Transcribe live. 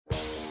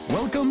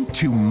Welcome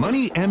to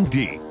Money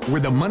MD, where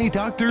the money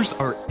doctors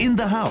are in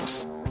the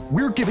house.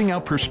 We're giving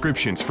out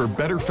prescriptions for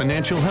better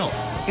financial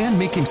health and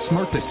making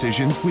smart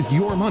decisions with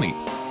your money.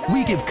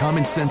 We give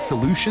common sense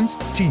solutions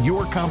to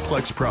your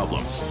complex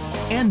problems.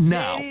 And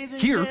now,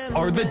 here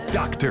are the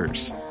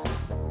doctors.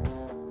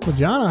 Well,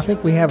 John, I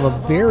think we have a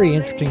very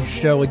interesting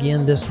show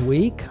again this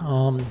week.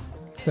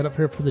 Set up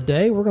here for the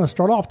day. We're going to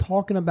start off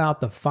talking about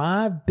the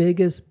 5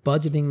 biggest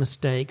budgeting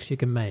mistakes you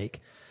can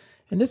make.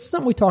 And this is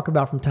something we talk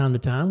about from time to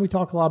time. We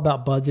talk a lot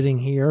about budgeting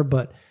here,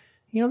 but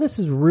this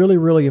is really,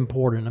 really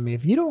important. I mean,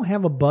 if you don't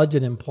have a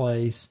budget in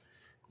place,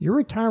 your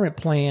retirement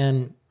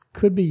plan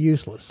could be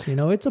useless.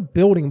 It's a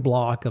building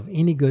block of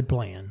any good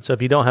plan. So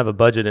if you don't have a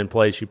budget in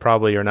place, you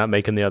probably are not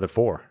making the other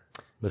 4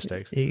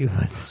 mistakes.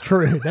 That's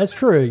true. That's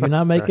true. You're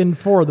not making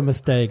 4 of the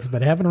mistakes,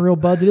 but having a real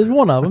budget is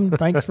one of them.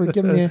 Thanks for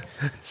giving me,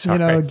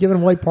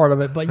 giving away part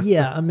of it. But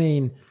yeah, I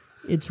mean,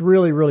 it's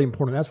really, really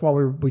important. That's why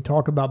we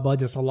talk about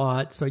budgets a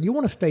lot. So you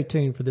want to stay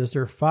tuned for this.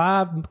 There are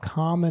 5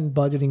 common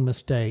budgeting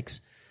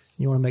mistakes.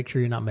 You want to make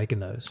sure you're not making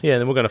those. Yeah,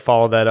 and then we're going to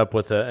follow that up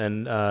with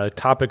a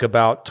topic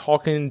about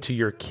talking to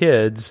your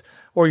kids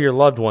or your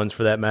loved ones,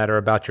 for that matter,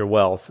 about your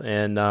wealth.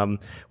 And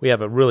we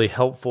have a really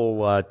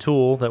helpful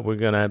tool that we're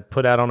going to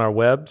put out on our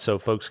web so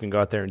folks can go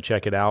out there and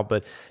check it out.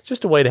 But it's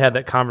just a way to have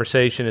that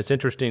conversation. It's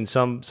interesting.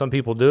 Some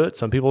people do it,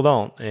 some people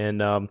don't.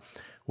 And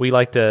we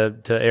like to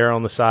err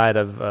on the side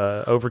of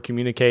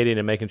over-communicating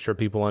and making sure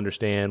people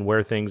understand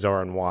where things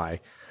are and why.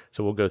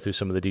 So we'll go through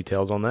some of the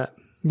details on that.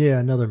 Yeah,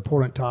 another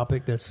important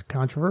topic that's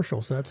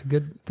controversial, so that's a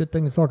good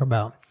thing to talk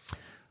about.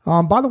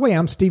 By the way,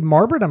 I'm Steve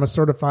Marbert. I'm a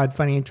certified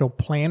financial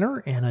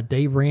planner and a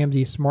Dave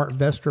Ramsey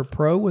SmartVestor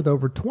Pro with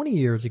over 20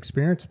 years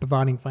experience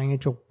providing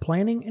financial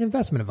planning and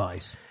investment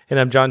advice. And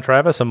I'm John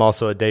Travis. I'm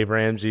also a Dave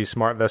Ramsey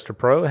SmartVestor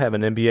Pro, have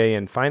an MBA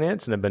in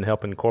finance, and have been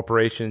helping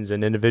corporations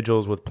and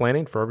individuals with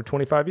planning for over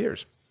 25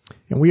 years.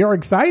 And we are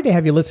excited to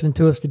have you listening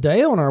to us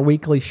today on our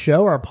weekly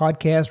show. Our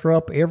podcasts are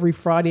up every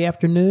Friday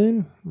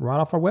afternoon right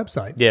off our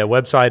website. Yeah,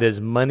 website is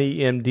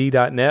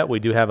moneymd.net.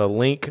 We do have a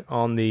link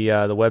on the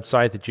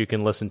website that you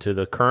can listen to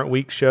the current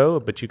week's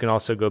show, but you can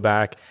also go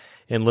back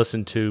and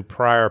listen to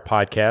prior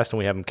podcasts, and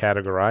we have them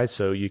categorized,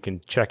 so you can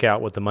check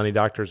out what the money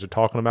doctors are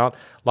talking about. A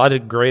lot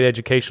of great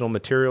educational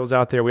materials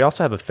out there. We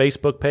also have a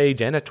Facebook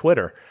page and a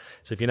Twitter.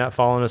 So if you're not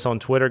following us on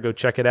Twitter, go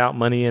check it out,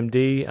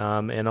 MoneyMD.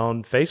 And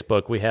on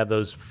Facebook, we have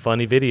those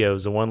funny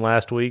videos. The one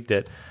last week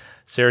that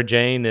Sarah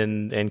Jane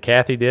and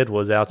Kathy did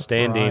was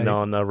outstanding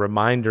on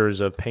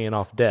reminders of paying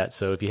off debt.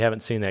 So if you haven't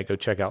seen that, go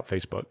check out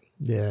Facebook.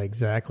 Yeah,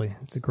 exactly.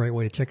 It's a great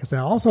way to check us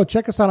out. Also,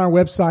 check us on our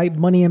website,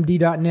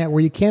 moneymd.net,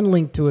 where you can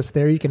link to us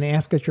there. You can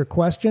ask us your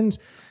questions.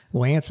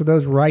 We'll answer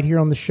those right here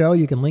on the show.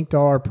 You can link to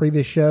our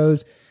previous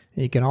shows.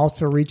 You can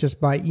also reach us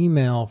by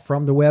email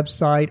from the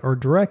website or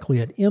directly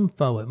at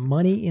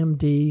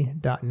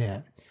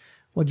info@moneymd.net.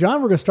 Well,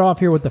 John, we're going to start off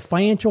here with the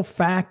financial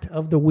fact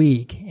of the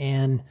week,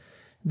 and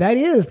that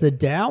is the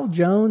Dow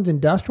Jones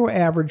Industrial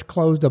Average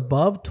closed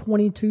above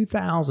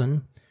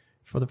 22,000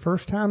 for the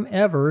first time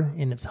ever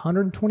in its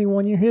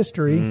 121-year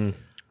history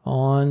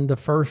on the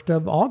 1st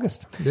of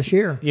August this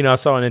year. I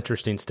saw an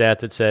interesting stat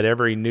that said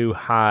every new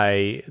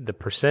high, the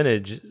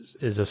percentage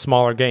is a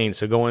smaller gain.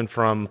 So going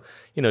from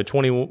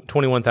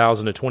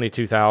 21,000 to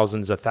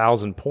 22,000 is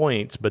 1,000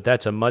 points, but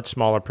that's a much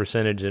smaller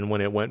percentage than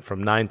when it went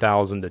from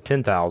 9,000 to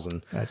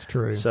 10,000. That's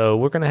true. So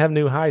we're going to have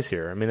new highs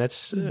here. I mean,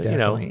 that's,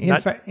 definitely.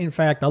 In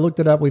fact, I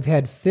looked it up. We've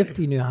had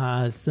 50 new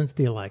highs since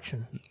the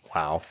election.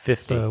 Wow,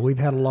 50. So we've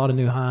had a lot of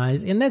new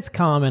highs, and that's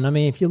common. I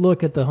mean, if you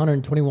look at the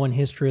 121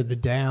 history of the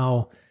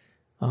Dow,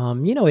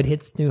 it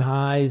hits new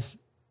highs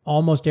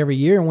almost every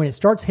year. And when it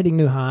starts hitting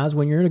new highs,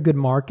 when you're in a good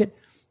market,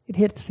 it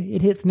hits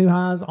new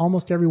highs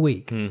almost every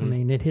week. Mm-hmm. I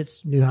mean, it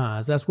hits new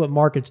highs. That's what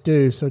markets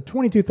do. So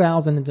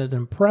 22,000 is an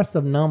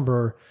impressive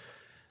number,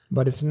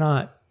 but it's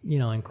not,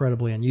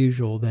 incredibly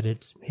unusual that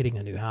it's hitting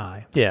a new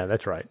high. Yeah,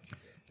 that's right.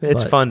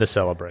 It's fun to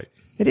celebrate.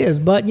 It is,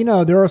 but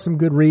there are some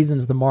good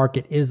reasons the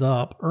market is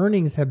up.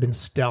 Earnings have been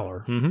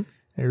stellar. Mm-hmm.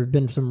 There have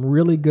been some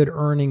really good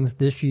earnings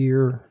this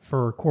year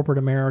for corporate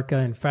America.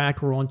 In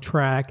fact, we're on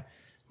track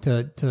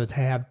to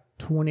have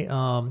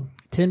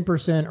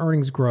 10%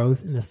 earnings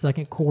growth in the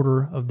second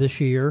quarter of this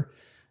year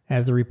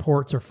as the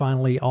reports are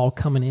finally all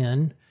coming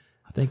in.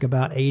 I think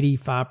about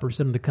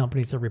 85% of the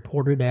companies have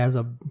reported as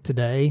of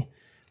today.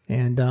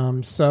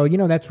 And so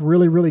that's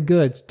really, really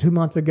good. 2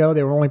 months ago,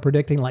 they were only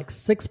predicting like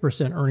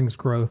 6% earnings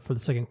growth for the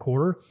second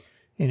quarter.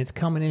 And it's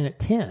coming in at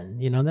 10.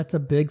 That's a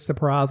big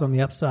surprise on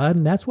the upside,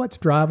 and that's what's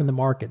driving the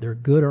market. There are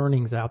good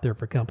earnings out there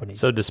for companies.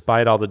 So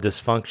despite all the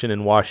dysfunction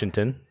in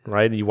Washington,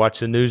 right, you watch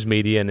the news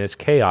media and it's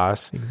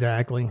chaos.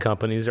 Exactly.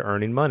 Companies are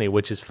earning money,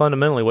 which is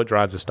fundamentally what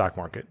drives the stock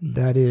market.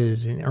 That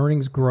is. And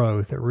earnings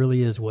growth, it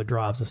really is what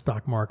drives the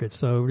stock market.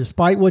 So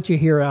despite what you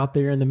hear out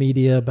there in the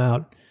media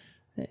about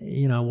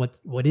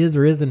what is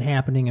or isn't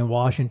happening in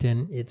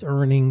Washington, it's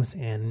earnings,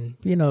 and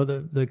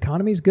the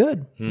economy's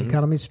good. Mm-hmm. The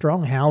economy's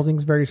strong.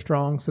 Housing's very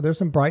strong. So there's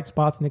some bright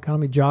spots in the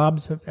economy.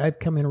 Jobs have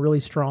come in really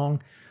strong.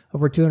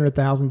 Over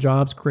 200,000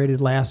 jobs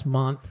created last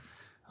month.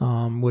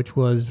 which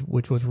was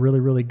really,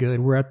 really good.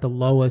 We're at the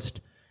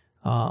lowest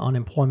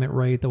unemployment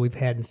rate that we've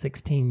had in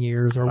 16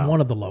 years, or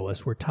one of the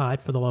lowest. We're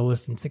tied for the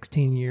lowest in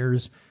 16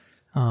 years.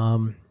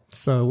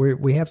 So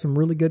we have some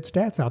really good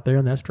stats out there,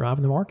 and that's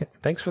driving the market.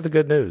 Thanks for the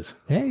good news.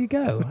 There you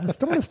go. I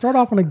still want to start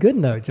off on a good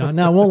note, John.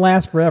 Now, it won't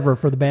last forever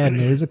for the bad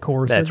news, of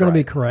course. There's going to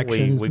be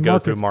corrections. We go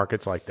through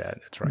markets like that.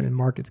 That's right. And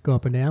markets go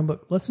up and down,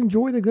 but let's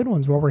enjoy the good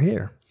ones while we're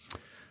here.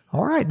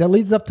 All right, that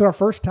leads up to our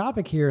first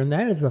topic here, and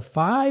that is the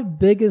 5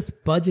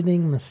 biggest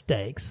budgeting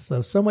mistakes.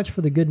 So much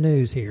for the good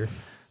news here.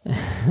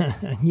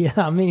 Yeah,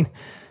 I mean,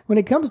 when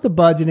it comes to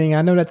budgeting,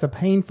 I know that's a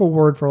painful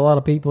word for a lot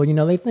of people.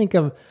 They think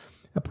of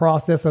a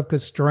process of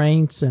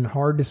constraints and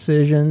hard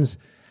decisions.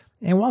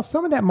 And while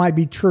some of that might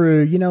be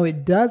true,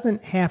 it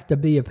doesn't have to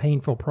be a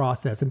painful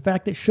process. In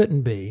fact, it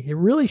shouldn't be. It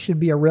really should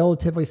be a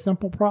relatively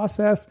simple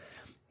process,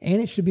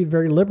 and it should be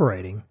very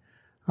liberating.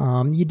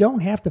 You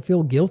don't have to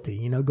feel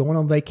guilty, going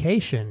on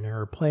vacation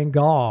or playing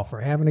golf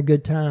or having a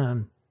good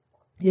time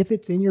if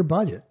it's in your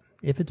budget,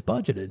 if it's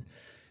budgeted.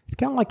 It's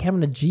kind of like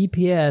having a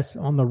GPS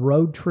on the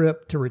road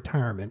trip to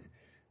retirement.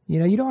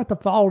 You don't have to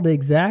follow it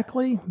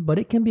exactly, but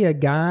it can be a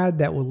guide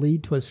that will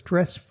lead to a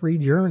stress-free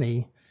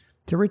journey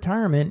to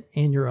retirement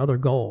and your other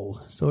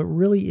goals. So it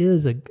really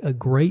is a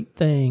great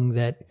thing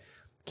that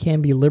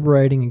can be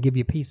liberating and give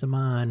you peace of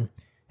mind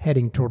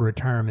heading toward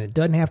retirement. It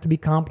doesn't have to be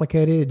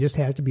complicated. It just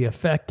has to be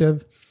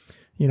effective.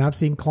 I've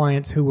seen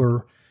clients who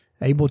were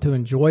able to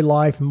enjoy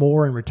life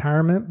more in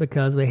retirement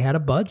because they had a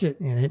budget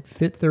and it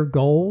fit their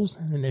goals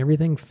and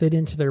everything fit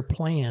into their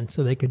plan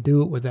so they could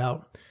do it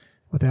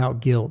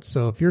without guilt.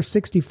 So if you're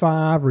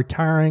 65,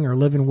 retiring, or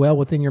living well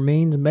within your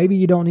means, maybe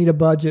you don't need a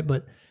budget,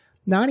 but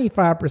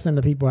 95% of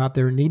the people out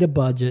there need a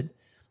budget,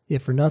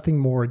 if for nothing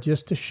more,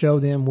 just to show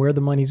them where the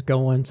money's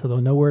going so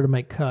they'll know where to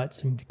make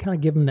cuts and to kind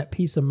of give them that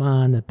peace of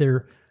mind that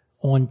they're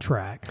on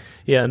track.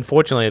 Yeah,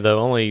 unfortunately, though,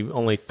 only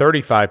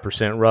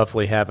 35%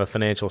 roughly have a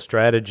financial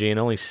strategy, and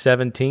only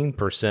 17%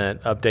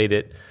 update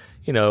it,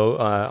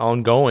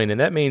 ongoing.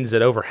 And that means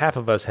that over half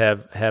of us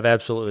have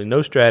absolutely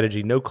no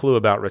strategy, no clue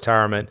about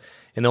retirement,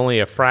 and only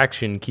a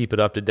fraction keep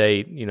it up to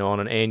date, on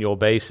an annual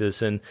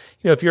basis. And,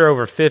 if you're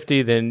over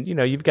 50, then,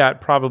 you've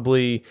got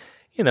probably,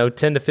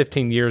 10 to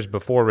 15 years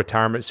before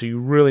retirement. So you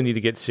really need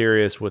to get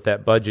serious with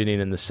that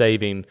budgeting and the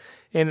saving.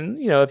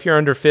 And, if you're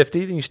under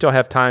 50, then you still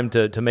have time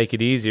to make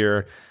it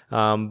easier.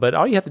 But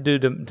all you have to do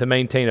to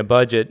maintain a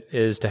budget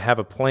is to have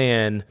a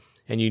plan,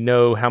 and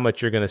how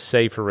much you're going to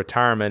save for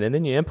retirement, and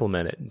then you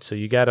implement it. So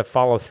you got to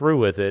follow through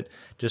with it.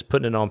 Just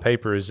putting it on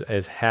paper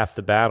is half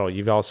the battle.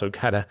 You've also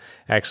got to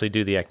actually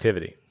do the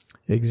activity.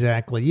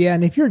 Exactly. Yeah,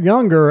 and if you're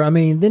younger,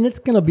 then it's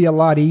going to be a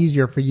lot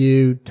easier for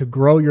you to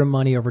grow your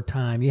money over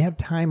time. You have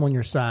time on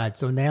your side,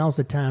 so now's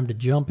the time to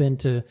jump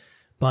into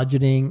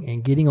budgeting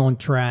and getting on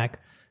track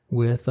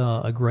with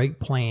a great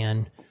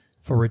plan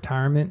for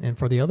retirement and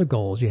for the other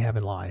goals you have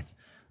in life.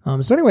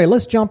 So anyway,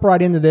 let's jump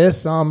right into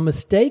this.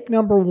 Mistake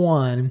number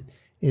 1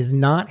 is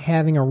not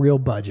having a real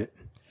budget.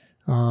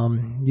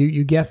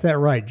 You guessed that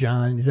right,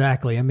 John.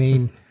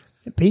 Exactly.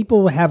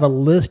 People have a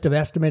list of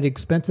estimated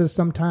expenses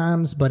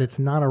sometimes, but it's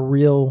not a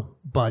real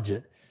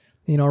budget.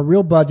 A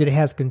real budget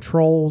has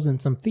controls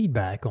and some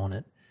feedback on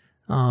it.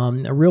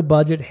 A real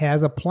budget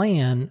has a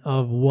plan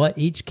of what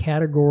each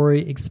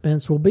category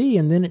expense will be,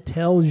 and then it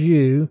tells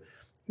you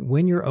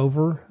when you're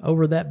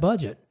over that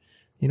budget.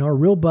 A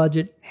real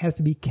budget has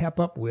to be kept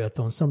up with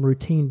on some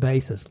routine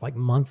basis, like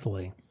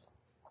monthly.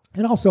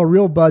 And also a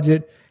real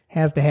budget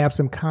has to have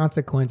some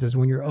consequences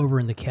when you're over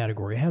in the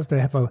category. It has to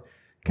have a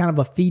kind of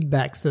a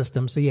feedback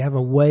system, so you have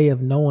a way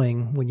of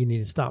knowing when you need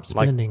to stop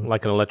spending.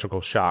 Like an electrical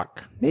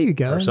shock. There you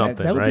go. Or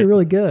something, that would right? be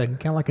really good.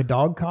 Kind of like a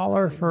dog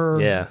collar for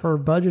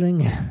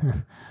budgeting.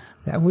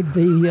 That would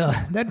be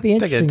that'd be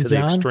interesting, Take it to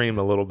John. the extreme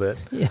a little bit.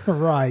 Yeah,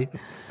 right.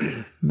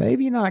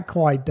 Maybe not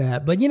quite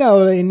that, but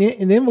an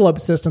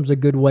envelope system's a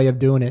good way of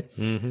doing it.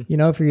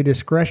 Mm-hmm. For your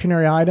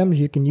discretionary items,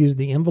 you can use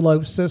the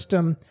envelope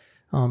system.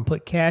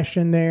 Put cash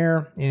in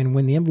there, and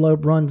when the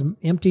envelope runs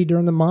empty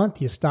during the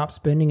month, you stop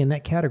spending in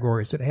that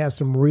category. So it has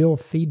some real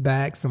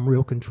feedback, some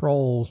real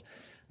controls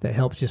that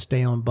helps you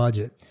stay on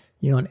budget.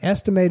 An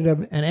estimate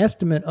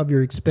of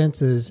your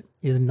expenses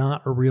is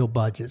not a real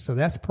budget. So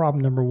that's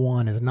problem number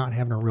 1, is not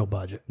having a real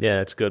budget. Yeah,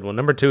 that's a good one.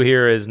 Number 2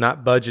 here is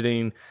not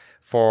budgeting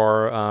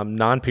for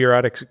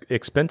non-periodic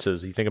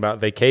expenses. You think about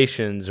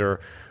vacations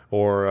or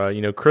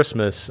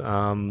Christmas,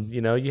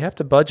 you have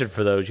to budget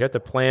for those. You have to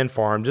plan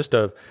for them. Just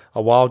a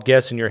wild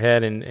guess in your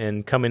head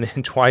and coming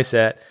in twice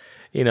that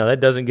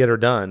doesn't get her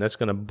done. That's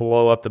going to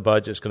blow up the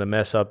budget. It's going to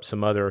mess up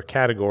some other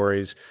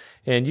categories.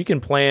 And you can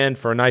plan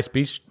for a nice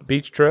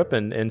beach trip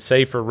and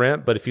save for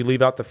rent, but if you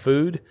leave out the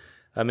food,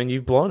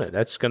 you've blown it.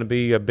 That's going to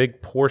be a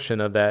big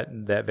portion of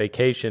that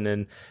vacation,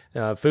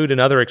 and food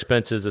and other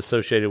expenses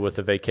associated with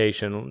the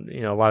vacation,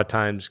 a lot of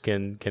times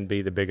can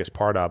be the biggest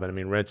part of it.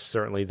 Rent's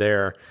certainly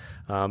there.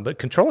 But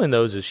controlling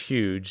those is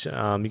huge. You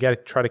got to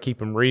try to keep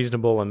them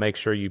reasonable and make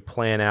sure you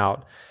plan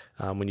out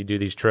when you do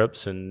these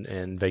trips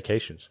and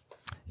vacations.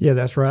 Yeah,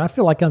 that's right. I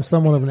feel like I'm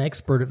somewhat of an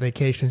expert at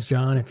vacations,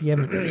 John. If you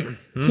haven't,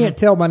 you can't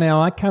tell by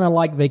now, I kind of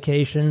like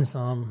vacations.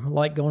 I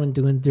like going and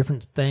doing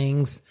different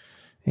things.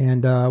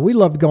 And we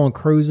love to go on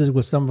cruises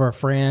with some of our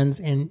friends.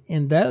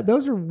 And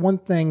those are one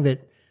thing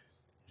that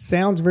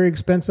sounds very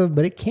expensive,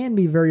 but it can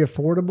be very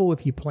affordable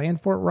if you plan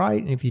for it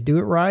right. And if you do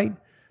it right,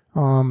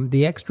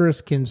 the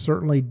extras can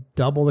certainly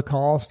double the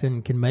cost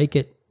and can make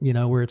it,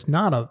 where it's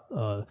not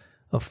a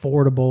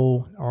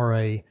affordable or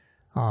a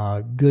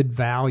good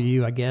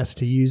value, I guess,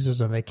 to use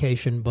as a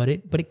vacation, but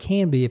it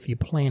can be if you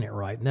plan it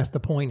right. And that's the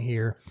point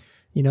here.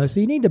 So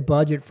you need to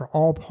budget for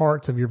all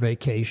parts of your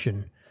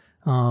vacation.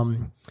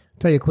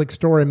 Tell you a quick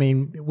story. I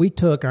mean, we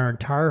took our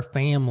entire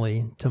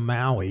family to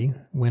Maui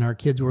when our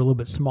kids were a little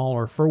bit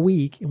smaller for a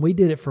week, and we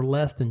did it for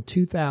less than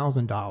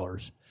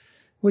 $2,000,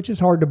 which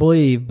is hard to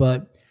believe.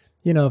 But,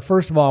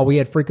 first of all, we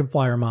had frequent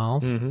flyer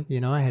miles.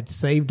 Mm-hmm. I had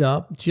saved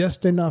up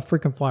just enough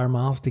frequent flyer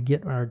miles to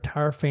get our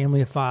entire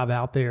family of 5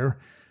 out there.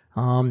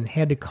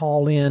 Had to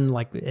call in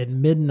like at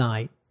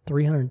midnight,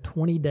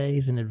 320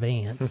 days in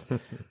advance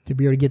to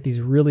be able to get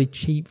these really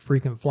cheap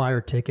frequent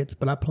flyer tickets.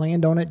 But I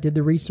planned on it, did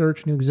the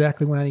research, knew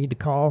exactly when I needed to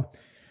call,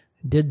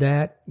 did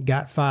that,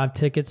 got 5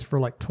 tickets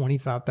for like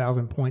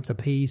 25,000 points a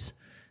piece,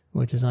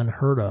 which is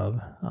unheard of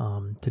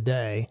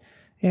today.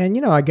 And,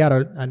 I got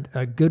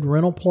a good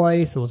rental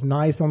place. It was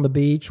nice on the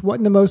beach.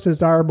 Wasn't the most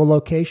desirable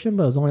location,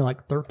 but it was only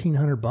like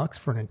 $1,300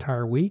 for an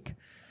entire week.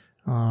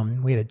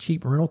 We had a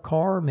cheap rental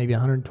car, maybe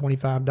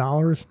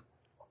 $125.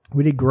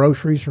 We did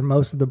groceries for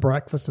most of the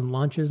breakfasts and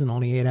lunches and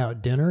only ate out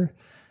at dinner.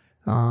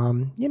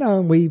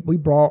 And we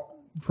brought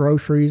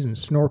groceries and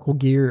snorkel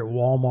gear at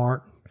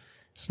Walmart.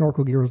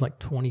 Snorkel gear was like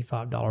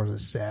 $25 a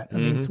set. I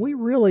mean, so we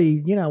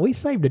really, we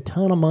saved a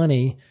ton of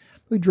money.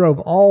 We drove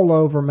all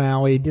over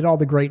Maui, did all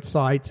the great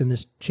sights in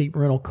this cheap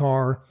rental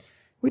car.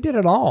 We did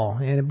it all,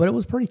 but it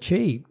was pretty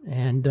cheap.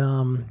 And,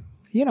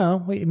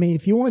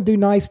 if you want to do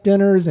nice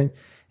dinners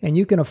and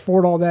you can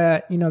afford all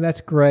that,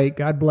 that's great.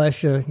 God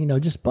bless you.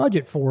 Just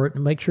budget for it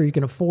and make sure you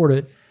can afford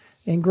it.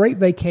 And great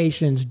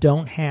vacations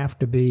don't have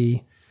to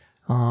be,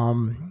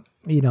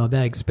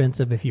 that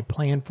expensive if you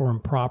plan for them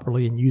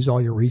properly and use all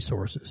your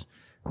resources.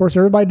 Of course,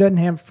 everybody doesn't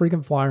have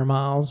frequent flyer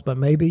miles, but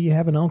maybe you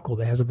have an uncle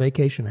that has a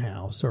vacation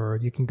house, or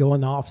you can go in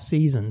the off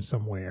season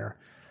somewhere.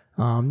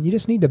 You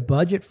just need to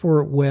budget for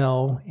it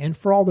well and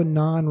for all the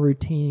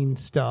non-routine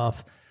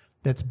stuff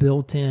that's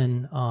built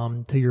in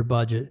to your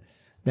budget.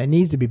 That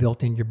needs to be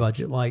built into your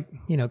budget, like,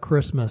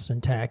 Christmas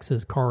and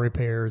taxes, car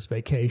repairs,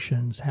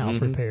 vacations, house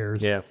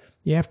repairs. Yeah.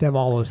 You have to have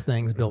all those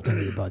things built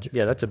into your budget.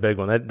 Yeah, that's a big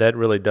one. That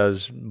really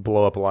does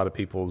blow up a lot of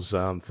people's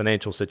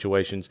financial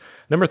situations.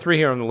 Number 3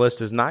 here on the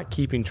list is not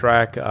keeping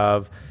track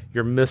of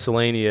your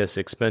miscellaneous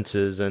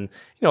expenses. And,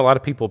 a lot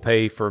of people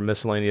pay for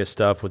miscellaneous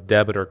stuff with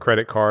debit or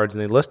credit cards,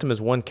 and they list them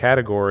as one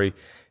category.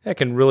 That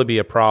can really be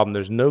a problem.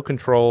 There's no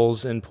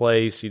controls in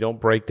place. You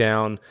don't break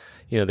down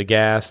the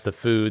gas, the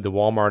food, the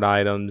Walmart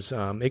items.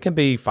 It can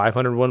be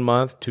 $500 one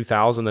month,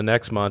 $2,000 the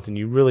next month, and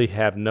you really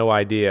have no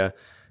idea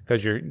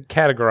because you're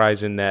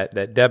categorizing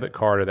that debit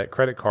card or that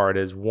credit card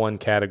as one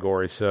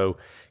category. So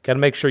got to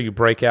make sure you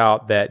break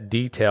out that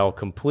detail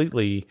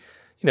completely,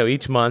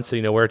 each month so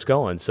you know where it's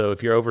going. So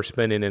if you're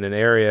overspending in an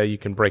area, you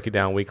can break it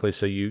down weekly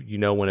so you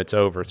know when it's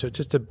over. So it's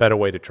just a better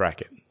way to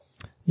track it.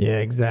 Yeah,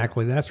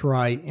 exactly. That's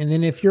right. And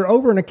then if you're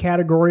over in a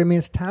category,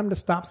 it's time to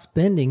stop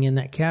spending in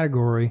that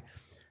category.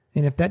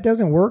 And if that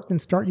doesn't work, then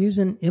start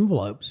using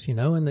envelopes, in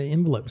the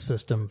envelope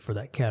system for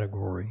that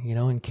category,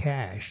 in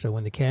cash. So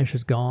when the cash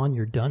is gone,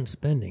 you're done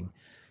spending,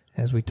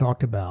 as we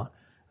talked about.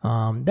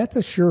 That's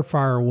a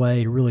surefire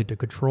way really to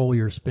control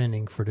your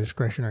spending for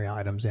discretionary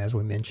items, as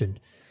we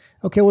mentioned.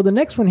 Okay, well, the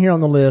next one here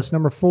on the list,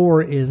 number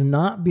 4, is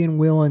not being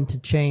willing to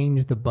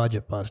change the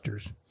budget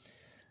busters.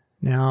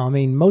 Now,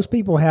 most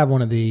people have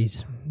one of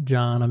these,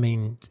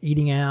 John.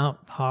 Eating out,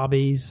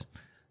 hobbies.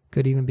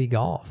 Could even be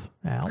golf.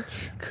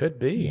 Ouch. Could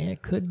be. Yeah,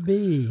 it could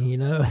be,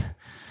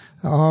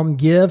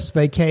 gifts,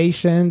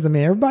 vacations.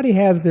 Everybody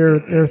has their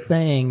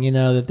thing,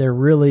 that they're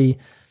really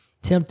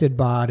tempted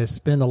by to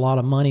spend a lot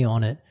of money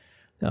on it.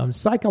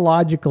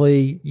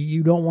 Psychologically,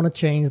 you don't want to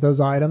change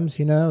those items.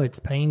 It's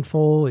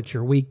painful. It's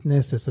your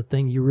weakness. It's the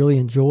thing you really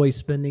enjoy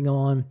spending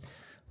on.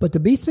 But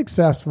to be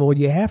successful,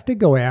 you have to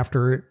go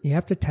after it. You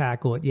have to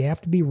tackle it. You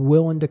have to be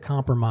willing to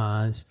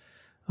compromise.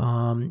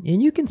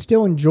 And you can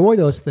still enjoy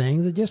those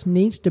things. It just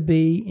needs to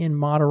be in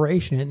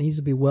moderation. It needs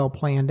to be well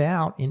planned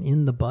out and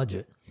in the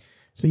budget.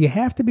 So you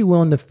have to be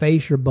willing to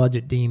face your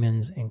budget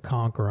demons and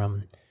conquer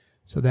them.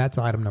 So that's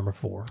item number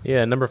 4.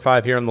 Yeah, number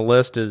 5 here on the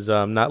list is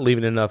not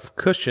leaving enough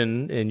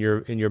cushion in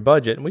your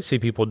budget. And we see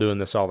people doing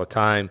this all the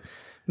time.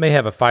 May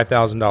have a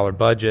 $5,000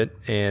 budget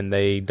and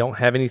they don't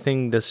have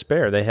anything to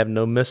spare. They have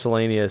no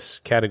miscellaneous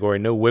category,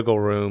 no wiggle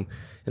room.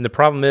 And the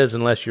problem is,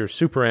 unless you're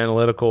super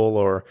analytical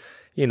or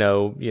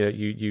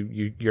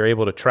you're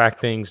able to track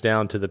things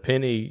down to the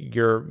penny,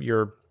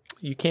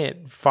 you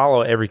can't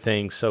follow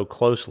everything so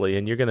closely,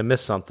 and you're going to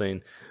miss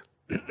something.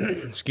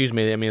 Excuse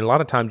me. A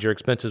lot of times your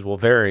expenses will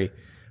vary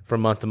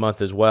from month to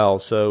month as well.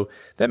 So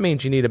that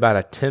means you need about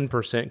a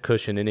 10%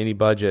 cushion in any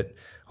budget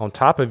on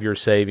top of your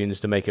savings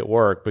to make it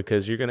work,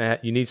 because you're gonna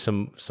you need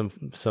some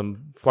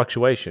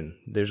fluctuation.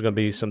 There's going to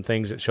be some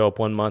things that show up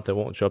one month that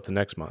won't show up the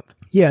next month.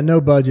 Yeah,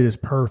 no budget is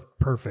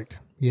perfect.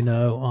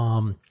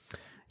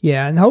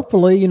 Yeah, and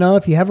hopefully,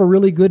 if you have a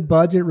really good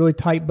budget, really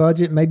tight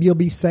budget, maybe you'll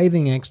be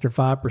saving an extra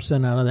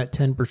 5% out of that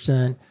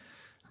 10%,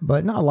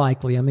 but not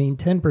likely.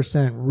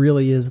 10%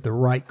 really is the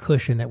right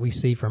cushion that we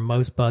see from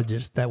most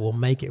budgets that will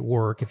make it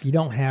work. If you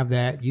don't have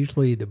that,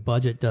 usually the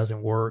budget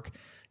doesn't work.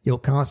 You'll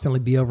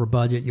constantly be over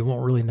budget. You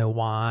won't really know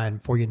why, and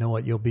before you know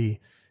it, you'll be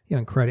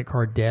in credit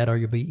card debt, or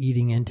you'll be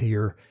eating into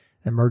your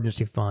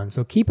emergency fund.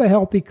 So keep a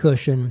healthy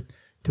cushion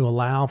to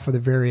allow for the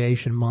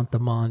variation month to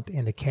month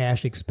and the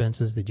cash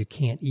expenses that you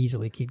can't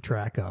easily keep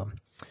track of.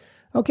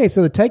 Okay,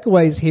 so the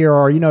takeaways here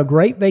are,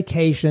 great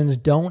vacations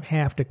don't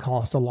have to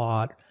cost a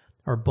lot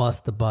or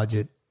bust the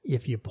budget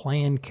if you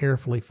plan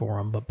carefully for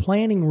them. But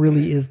planning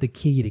really is the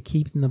key to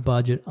keeping the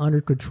budget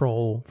under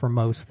control for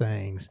most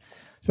things.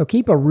 So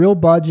keep a real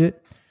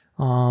budget,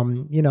 with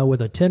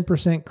a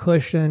 10%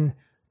 cushion.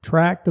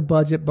 Track the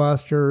budget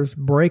busters,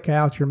 break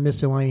out your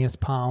miscellaneous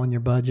pile in your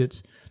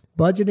budgets.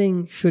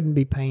 Budgeting shouldn't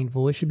be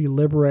painful. It should be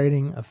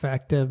liberating,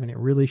 effective, and it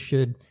really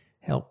should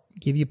help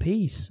give you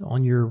peace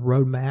on your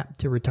roadmap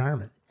to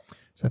retirement.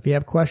 So if you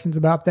have questions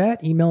about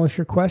that, email us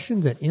your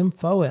questions at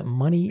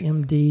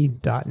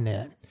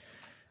info@moneymd.net.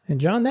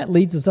 And John, that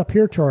leads us up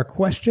here to our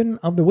question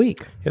of the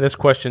week. Yeah, this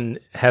question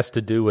has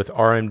to do with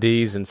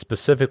RMDs, and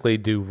specifically,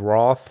 do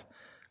Roth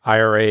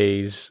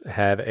IRAs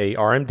have a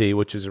RMD,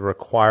 which is a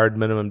required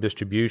minimum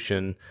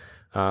distribution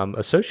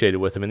associated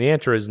with them? And the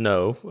answer is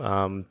no.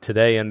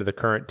 Today, under the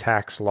current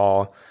tax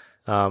law,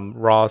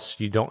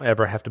 Roths, you don't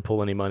ever have to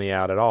pull any money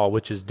out at all,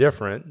 which is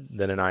different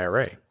than an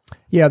IRA.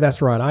 Yeah,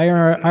 that's right.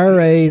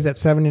 IRAs at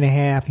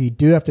 7.5, you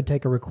do have to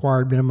take a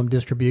required minimum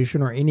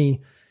distribution, or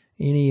any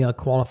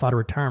qualified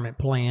retirement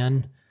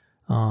plan,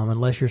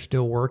 unless you're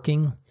still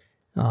working,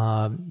 in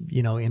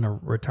a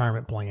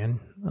retirement plan.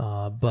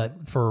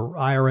 But for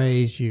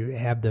IRAs, you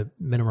have the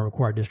minimum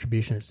required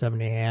distribution at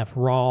 7.5.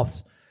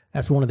 Roths,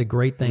 that's one of the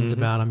great things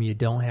about them. You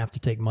don't have to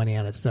take money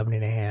out at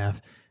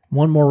 7.5.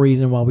 One more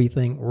reason why we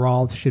think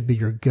Roth should be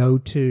your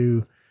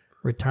go-to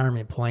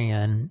retirement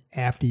plan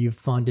after you've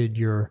funded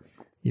your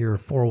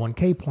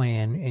 401k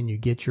plan and you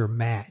get your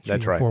match.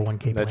 That's in your right.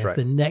 401k plan. Right.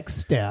 The next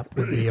step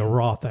would be a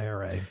Roth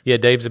IRA. Yeah,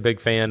 Dave's a big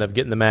fan of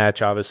getting the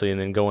match, obviously, and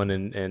then going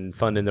and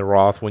funding the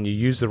Roth. When you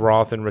use the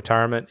Roth in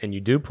retirement and you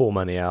do pull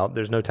money out,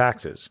 there's no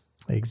taxes.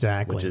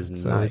 Exactly. Which is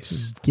so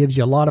nice. It gives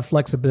you a lot of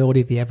flexibility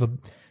if you have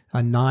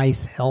a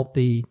nice,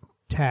 healthy,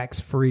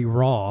 tax-free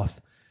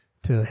Roth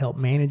to help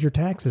manage your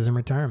taxes in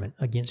retirement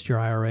against your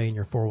IRA and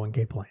your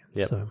 401k plan.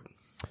 Yep. So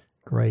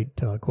great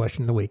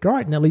question of the week. All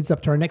right, and that leads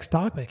up to our next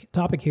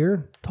topic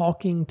here,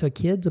 talking to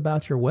kids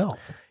about your wealth.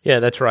 Yeah,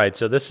 that's right.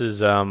 So this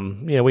is,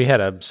 we had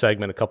a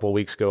segment a couple of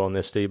weeks ago on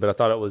this, Steve, but I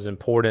thought it was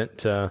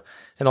important and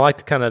I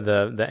liked kind of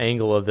the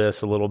angle of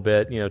this a little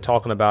bit,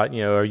 talking about,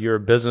 are you a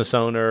business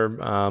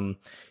owner?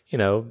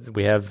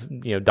 We have,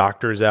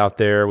 doctors out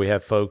there, we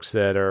have folks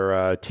that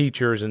are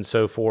teachers and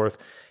so forth.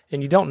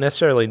 And you don't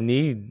necessarily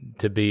need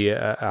to be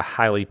a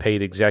highly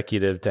paid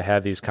executive to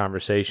have these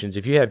conversations.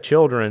 If you have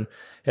children,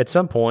 at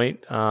some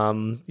point,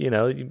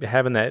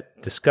 having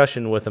that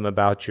discussion with them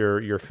about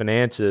your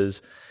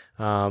finances,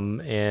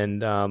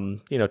 and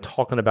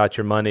talking about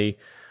your money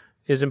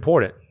is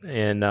important.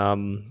 And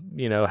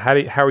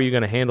how are you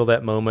going to handle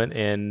that moment,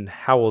 and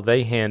how will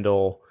they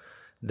handle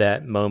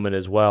that moment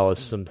as well? As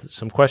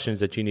some questions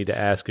that you need to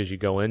ask as you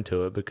go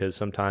into it, because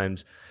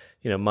sometimes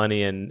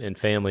money and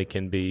family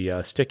can be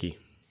sticky.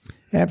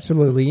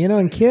 Absolutely.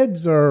 And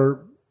kids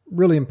are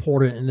really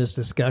important in this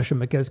discussion,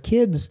 because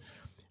kids,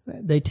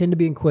 they tend to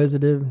be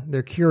inquisitive.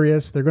 They're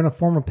curious. They're going to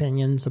form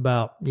opinions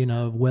about,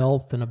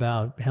 wealth and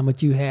about how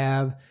much you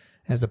have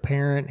as a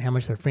parent, how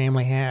much their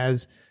family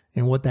has,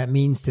 and what that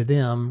means to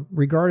them,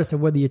 regardless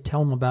of whether you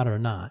tell them about it or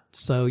not.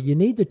 So you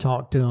need to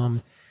talk to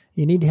them.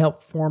 You need to help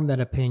form that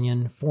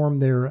opinion, form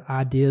their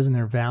ideas and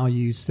their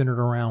values centered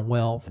around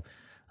wealth.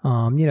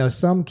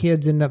 Some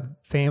kids end up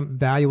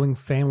valuing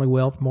family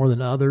wealth more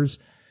than others.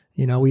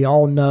 We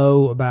all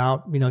know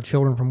about,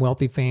 children from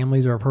wealthy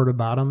families, or have heard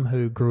about them,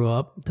 who grew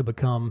up to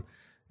become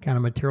kind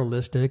of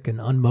materialistic and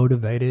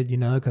unmotivated,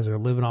 because they're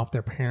living off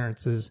their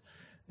parents'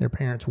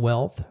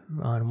 wealth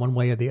in one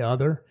way or the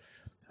other.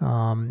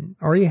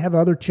 Or you have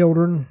other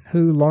children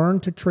who learn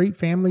to treat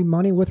family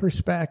money with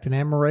respect and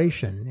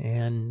admiration,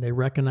 and they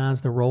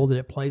recognize the role that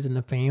it plays in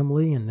the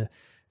family and the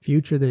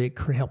future that it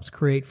helps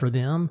create for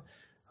them.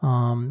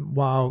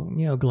 While,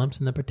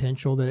 glimpsing the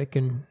potential that it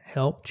can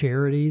help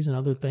charities and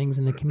other things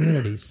in the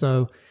community.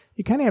 So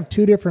you kind of have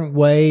two different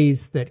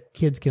ways that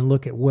kids can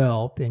look at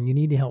wealth, and you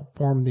need to help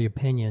form the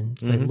opinion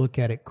so they look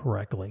at it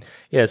correctly.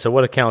 Yeah. So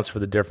what accounts for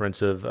the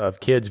difference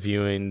of kids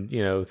viewing,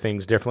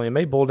 things differently? It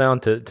may boil down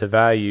to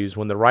values.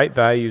 When the right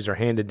values are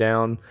handed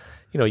down,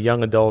 a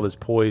young adult is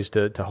poised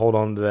to hold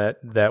on to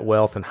that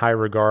wealth in high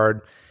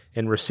regard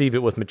and receive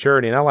it with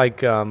maturity. And I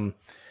like,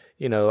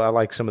 I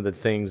like some of the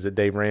things that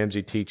Dave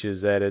Ramsey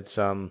teaches, that it's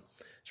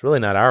really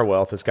not our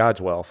wealth, it's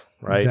God's wealth,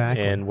 right?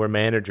 Exactly. And we're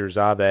managers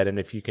of that. And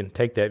if you can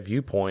take that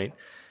viewpoint,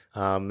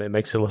 it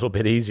makes it a little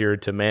bit easier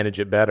to manage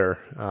it better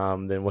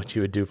than what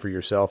you would do for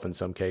yourself in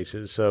some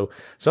cases. So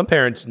some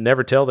parents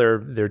never tell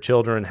their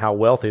children how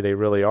wealthy they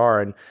really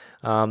are. And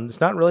it's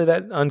not really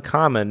that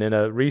uncommon. In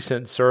a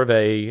recent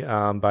survey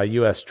by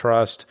U.S.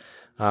 Trust,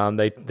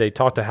 they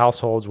talked to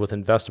households with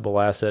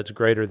investable assets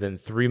greater than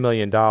 $3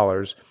 million,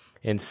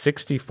 and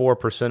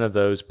 64% of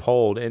those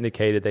polled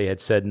indicated they had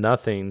said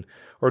nothing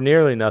or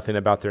nearly nothing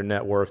about their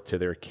net worth to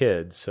their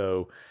kids.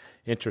 So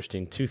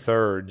interesting,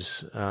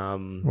 2/3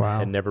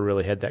 had never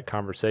really had that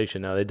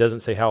conversation. Now, it doesn't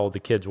say how old the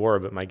kids were,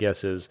 but my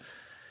guess is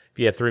if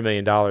you have $3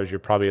 million, you're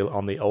probably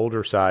on the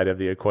older side of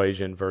the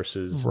equation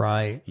versus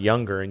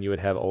younger, and you would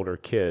have older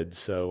kids.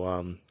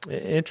 So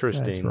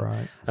interesting. That's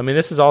right. I mean,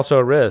 this is also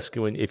a risk.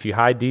 If you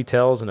hide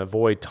details and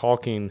avoid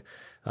talking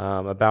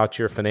about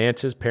your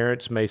finances,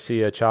 parents may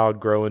see a child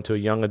grow into a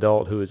young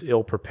adult who is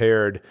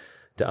ill-prepared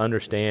to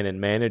understand and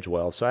manage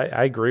well. So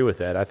I agree with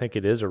that. I think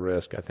it is a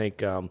risk. I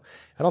think I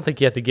don't think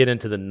you have to get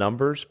into the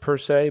numbers per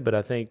se, but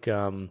I think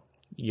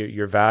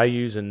your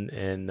values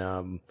and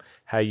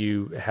how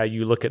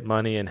you look at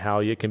money and how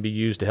it can be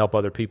used to help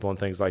other people and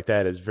things like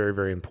that is very,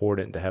 very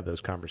important to have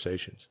those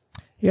conversations.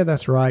 Yeah,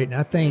 that's right. And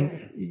I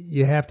think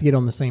you have to get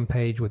on the same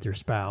page with your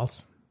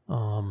spouse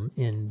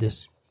in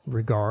this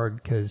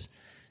regard, because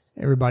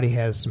everybody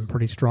has some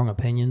pretty strong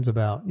opinions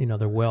about,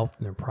 their wealth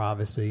and their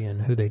privacy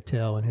and who they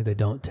tell and who they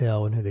don't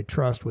tell and who they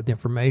trust with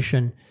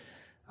information.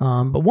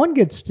 But one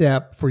good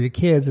step for your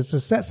kids is to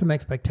set some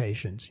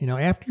expectations.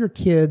 After your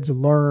kids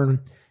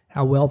learn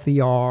how wealthy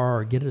you are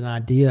or get an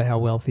idea how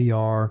wealthy you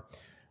are,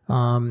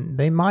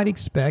 they might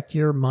expect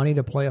your money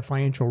to play a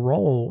financial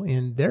role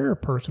in their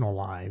personal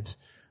lives,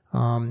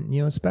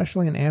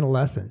 especially in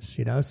adolescence.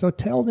 So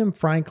tell them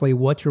frankly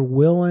what you're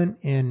willing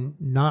and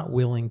not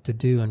willing to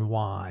do and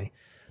why,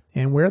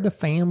 and where the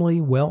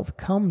family wealth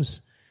comes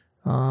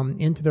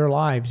into their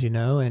lives,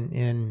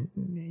 and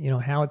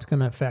how it's going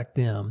to affect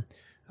them.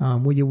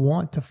 Will you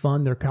want to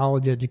fund their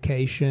college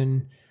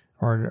education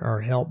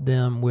or help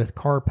them with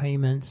car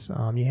payments?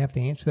 You have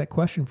to answer that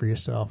question for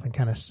yourself and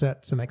kind of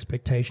set some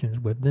expectations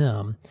with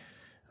them.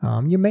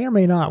 You may or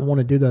may not want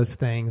to do those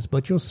things,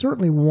 but you'll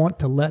certainly want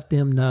to let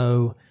them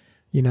know,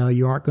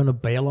 you aren't going to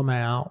bail them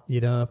out,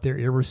 if they're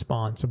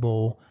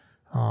irresponsible,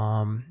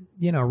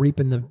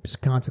 reaping the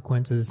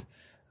consequences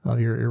of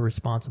your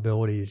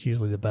irresponsibility is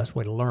usually the best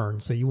way to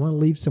learn. So you want to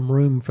leave some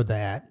room for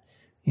that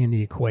in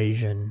the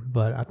equation.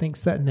 But I think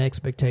setting the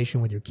expectation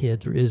with your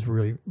kids is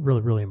really,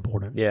 really, really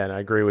important. Yeah, and I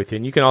agree with you.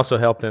 And you can also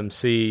help them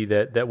see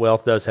that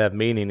wealth does have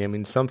meaning. I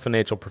mean, some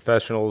financial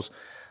professionals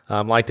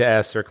like to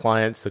ask their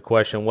clients the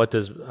question, what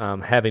does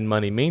having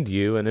money mean to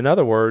you? And in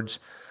other words,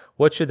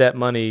 what should that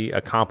money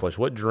accomplish?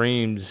 What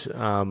dreams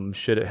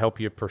should it help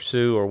you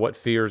pursue, or what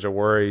fears or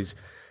worries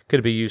could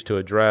it be used to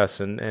address?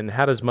 And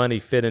how does money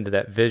fit into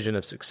that vision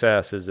of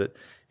success? Is it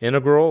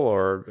integral,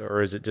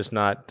 or is it just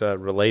not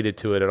related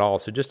to it at all?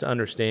 So just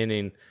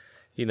understanding,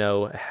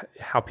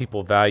 how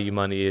people value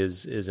money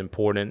is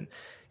important.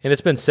 And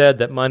it's been said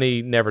that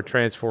money never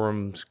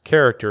transforms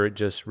character, it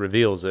just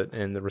reveals it.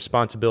 And the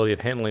responsibility of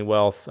handling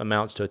wealth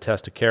amounts to a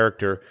test of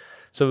character.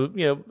 So,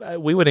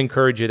 we would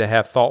encourage you to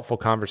have thoughtful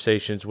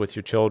conversations with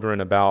your children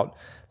about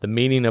the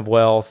meaning of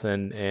wealth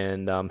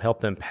and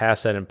help them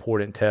pass that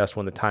important test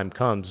when the time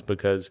comes,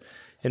 because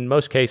in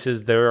most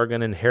cases they are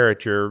going to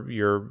inherit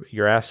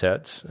your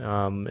assets.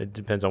 It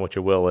depends on what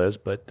your will is,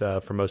 but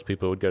for most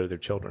people it would go to their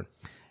children.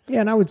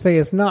 Yeah, and I would say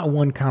it's not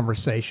one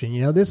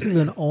conversation. This is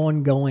an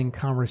ongoing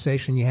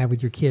conversation you have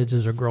with your kids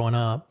as they're growing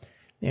up.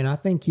 And I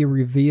think you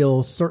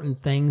reveal certain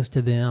things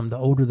to them the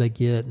older they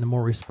get and the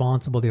more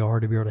responsible they are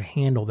to be able to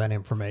handle that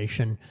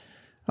information.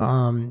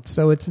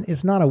 So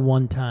it's not a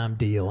one-time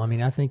deal. I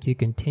mean, I think you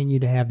continue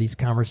to have these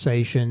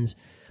conversations.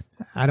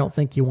 I don't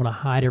think you want to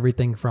hide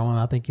everything from them.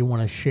 I think you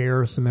want to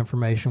share some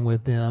information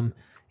with them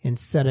and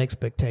set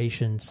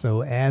expectations.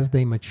 So as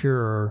they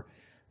mature,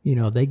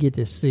 they get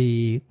to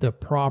see the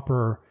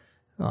proper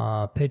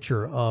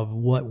picture of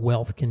what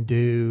wealth can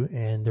do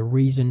and the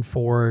reason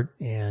for it,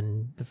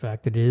 and the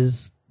fact that it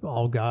is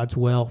all God's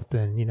wealth,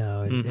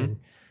 and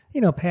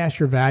pass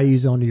your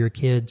values on to your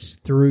kids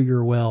through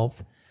your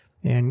wealth,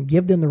 and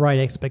give them the right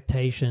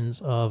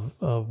expectations of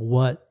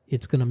what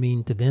it's going to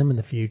mean to them in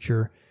the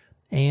future,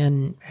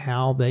 and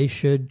how they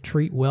should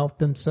treat wealth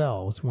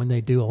themselves when they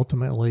do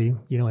ultimately,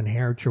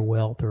 inherit your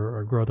wealth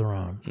or grow their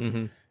own.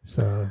 Mm-hmm.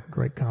 So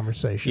great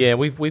conversation. Yeah,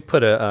 we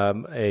put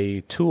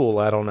a tool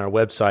out on our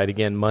website,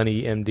 again,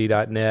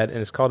 moneymd.net, and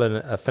it's called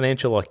a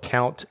financial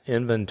account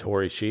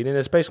inventory sheet. And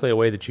it's basically a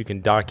way that you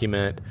can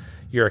document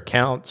your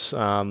accounts,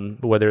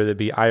 whether they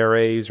be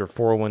IRAs or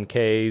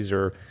 401ks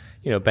or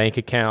bank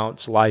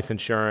accounts, life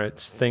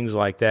insurance, things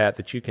like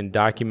that you can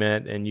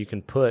document and you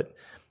can put.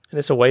 And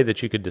it's a way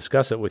that you could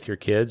discuss it with your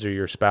kids or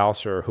your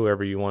spouse or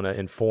whoever you want to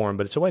inform,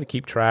 but it's a way to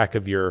keep track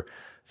of your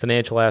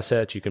financial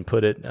assets. You can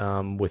put it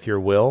with your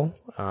will.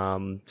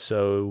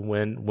 So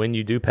when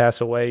you do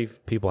pass away,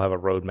 people have a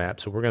roadmap.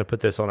 So we're going to put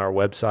this on our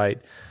website.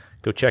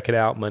 Go check it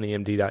out,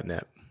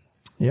 moneymd.net.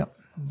 Yep.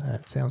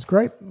 That sounds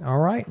great. All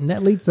right. And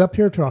that leads up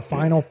here to our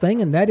final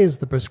thing, and that is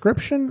the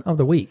prescription of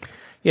the week.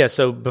 Yeah.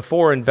 So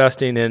before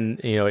investing in,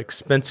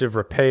 expensive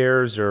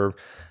repairs or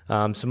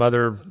some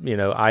other,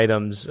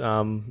 items,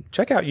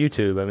 check out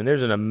YouTube. I mean,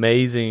 there's an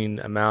amazing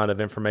amount of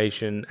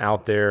information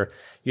out there.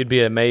 You'd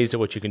be amazed at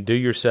what you can do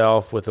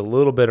yourself with a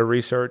little bit of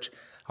research.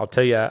 I'll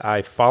tell you,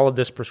 I followed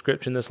this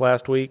prescription this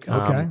last week.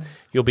 Okay.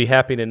 You'll be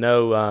happy to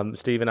know,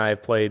 Steve and I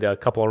have played a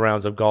couple of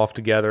rounds of golf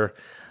together.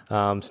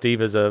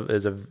 Steve is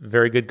a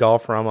very good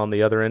golfer. I'm on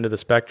the other end of the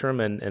spectrum,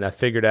 and I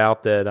figured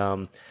out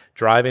that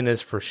driving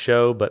is for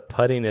show, but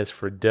putting is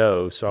for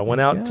dough. So I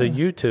went out to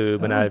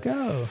YouTube, and I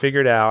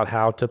figured out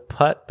how to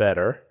putt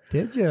better.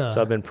 Did you?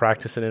 So I've been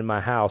practicing in my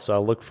house. So I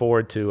look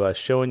forward to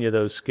showing you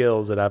those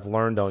skills that I've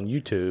learned on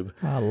YouTube.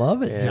 I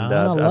love it, John.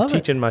 And I'm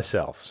teaching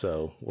myself,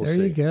 so we'll see.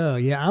 There you go.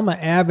 Yeah, I'm an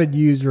avid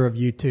user of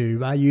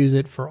YouTube. I use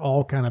it for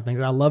all kind of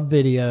things. I love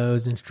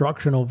videos,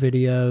 instructional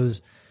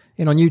videos.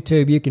 And on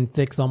YouTube, you can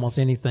fix almost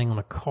anything on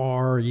a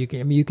car. You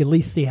can at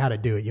least see how to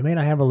do it. You may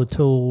not have all the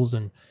tools,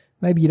 and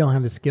maybe you don't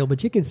have the skill,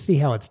 but you can see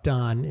how it's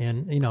done.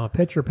 And, a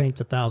picture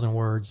paints 1,000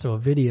 words, so a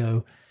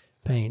video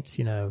paints,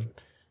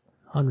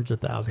 hundreds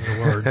of thousands of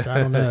words.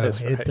 I don't know.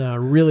 Right. It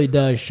really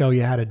does show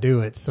you how to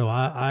do it. So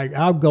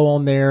I'll go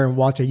on there and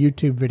watch a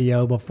YouTube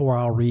video before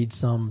I'll read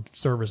some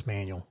service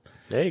manual.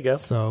 There you go.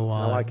 So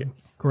I like it.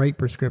 Great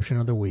prescription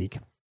of the week.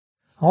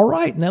 All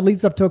right, and that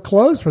leads up to a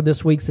close for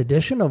this week's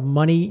edition of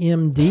Money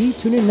MD.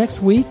 Tune in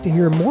next week to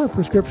hear more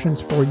prescriptions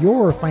for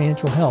your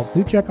financial health.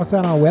 Do check us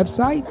out on our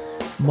website,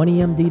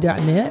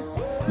 moneymd.net.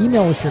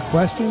 Email us your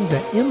questions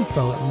at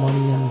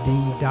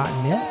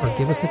info@moneymd.net or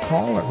give us a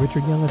call at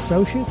Richard Young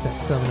Associates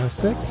at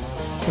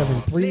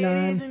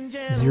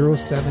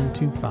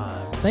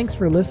 706-739-0725. Thanks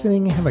for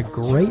listening and have a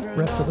great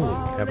rest of the week.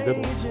 Have a good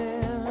one.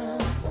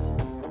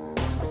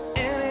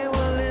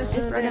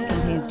 This program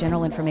contains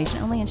general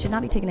information only and should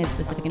not be taken as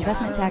specific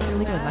investment, tax, or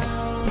legal advice.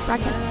 This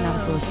broadcast is not a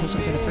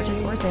solicitation for the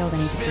purchase or sale of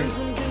any security.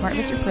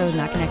 SmartVistor Pro is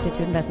not connected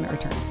to investment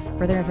returns.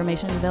 Further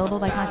information is available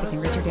by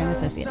contacting Richard Young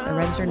Associates, a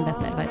registered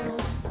investment advisor.